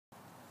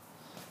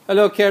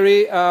Hello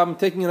Kerry, I'm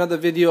taking another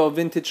video of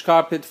Vintage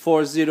Carpet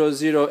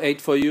 4008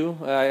 for you.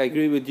 I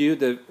agree with you,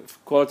 the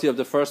quality of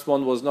the first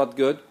one was not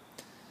good.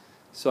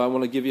 So I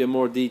want to give you a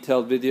more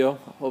detailed video.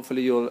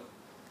 Hopefully you'll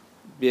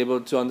be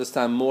able to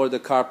understand more the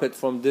carpet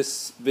from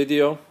this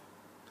video.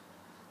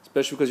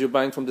 Especially because you're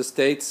buying from the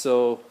States,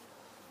 so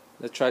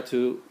let's try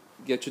to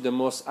get you the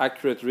most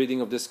accurate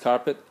reading of this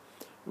carpet.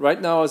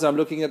 Right now as I'm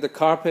looking at the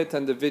carpet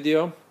and the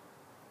video,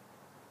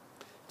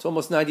 it's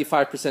almost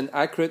 95%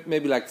 accurate,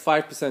 maybe like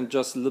 5%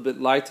 just a little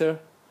bit lighter.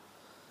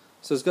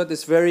 So it's got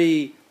this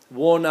very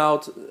worn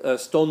out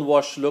stone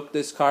wash look,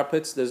 this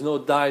carpet. There's no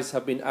dyes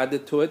have been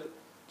added to it.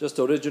 Just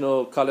the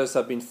original colors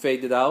have been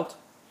faded out.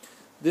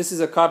 This is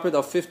a carpet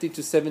of 50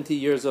 to 70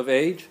 years of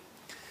age.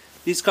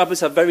 These carpets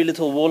have very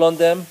little wool on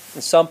them,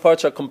 and some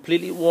parts are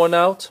completely worn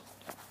out.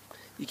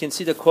 You can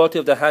see the quality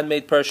of the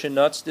handmade Persian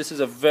nuts. This is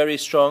a very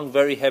strong,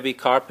 very heavy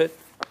carpet.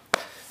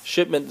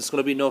 Shipment is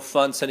going to be no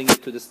fun sending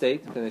it to the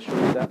States, can I show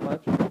you that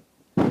much?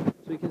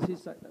 So you can see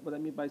what I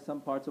mean by some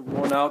parts of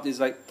worn out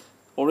is like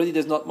already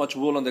there's not much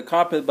wool on the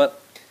carpet,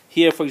 but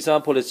here for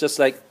example it's just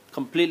like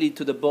completely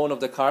to the bone of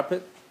the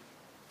carpet.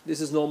 This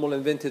is normal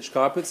in vintage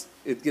carpets.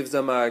 It gives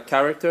them a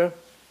character.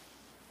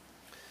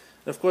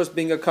 And of course,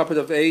 being a carpet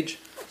of age,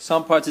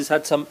 some parts has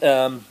had some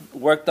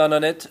work done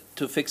on it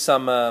to fix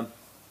some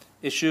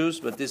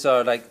issues, but these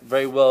are like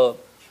very well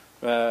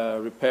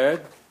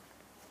repaired.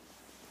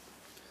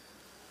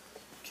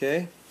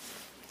 Okay.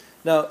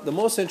 Now, the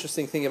most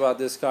interesting thing about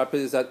this carpet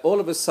is that all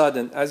of a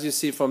sudden, as you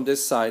see from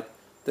this side,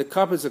 the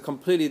carpet is a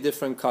completely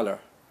different color.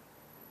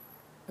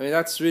 I mean,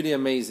 that's really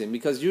amazing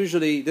because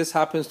usually this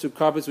happens to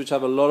carpets which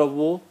have a lot of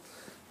wool.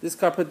 This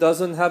carpet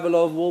doesn't have a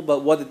lot of wool,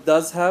 but what it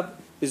does have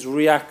is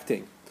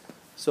reacting.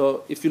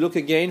 So if you look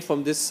again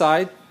from this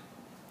side,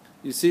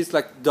 you see it's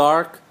like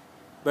dark,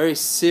 very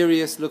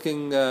serious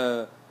looking,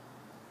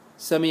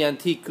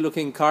 semi-antique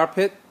looking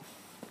carpet.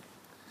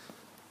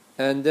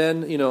 And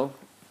then, you know,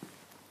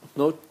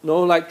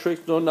 no light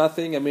tricks, no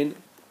nothing. I mean,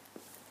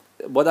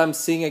 what I'm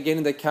seeing again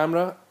in the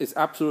camera is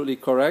absolutely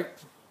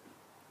correct.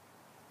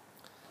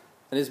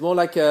 And it's more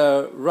like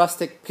a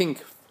rustic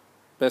pink,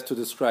 best to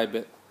describe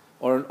it,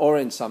 or an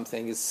orange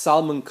something. It's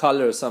salmon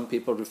color, some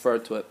people refer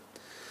to it.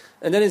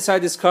 And then inside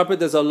this carpet,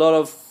 there's a lot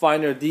of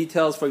finer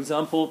details. For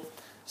example,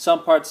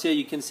 some parts here,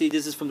 you can see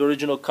this is from the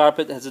original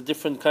carpet. It has a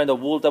different kind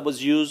of wool that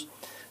was used.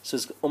 So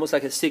it's almost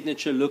like a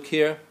signature look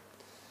here.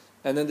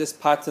 And then this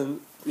pattern,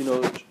 you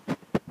know,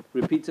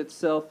 repeats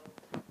itself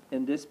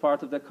in this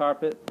part of the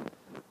carpet.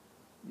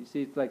 You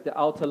see it's like the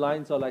outer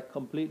lines are like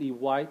completely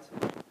white.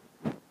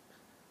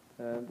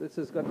 And this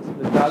has got this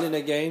medallion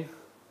again.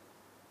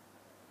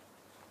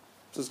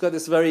 So it's got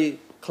this very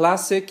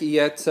classic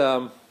yet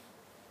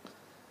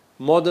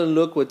modern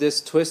look with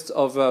this twist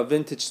of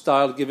vintage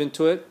style given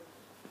to it.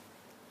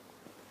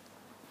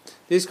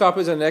 These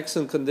carpets are in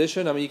excellent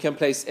condition. I mean, you can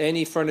place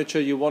any furniture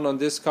you want on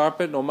this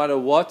carpet, no matter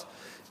what.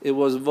 It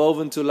was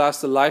woven to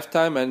last a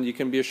lifetime, and you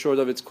can be assured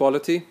of its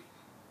quality.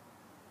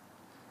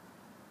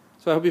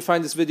 So I hope you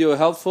find this video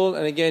helpful.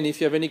 And again, if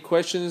you have any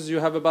questions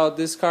you have about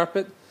this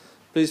carpet,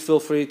 please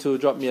feel free to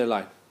drop me a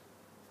line.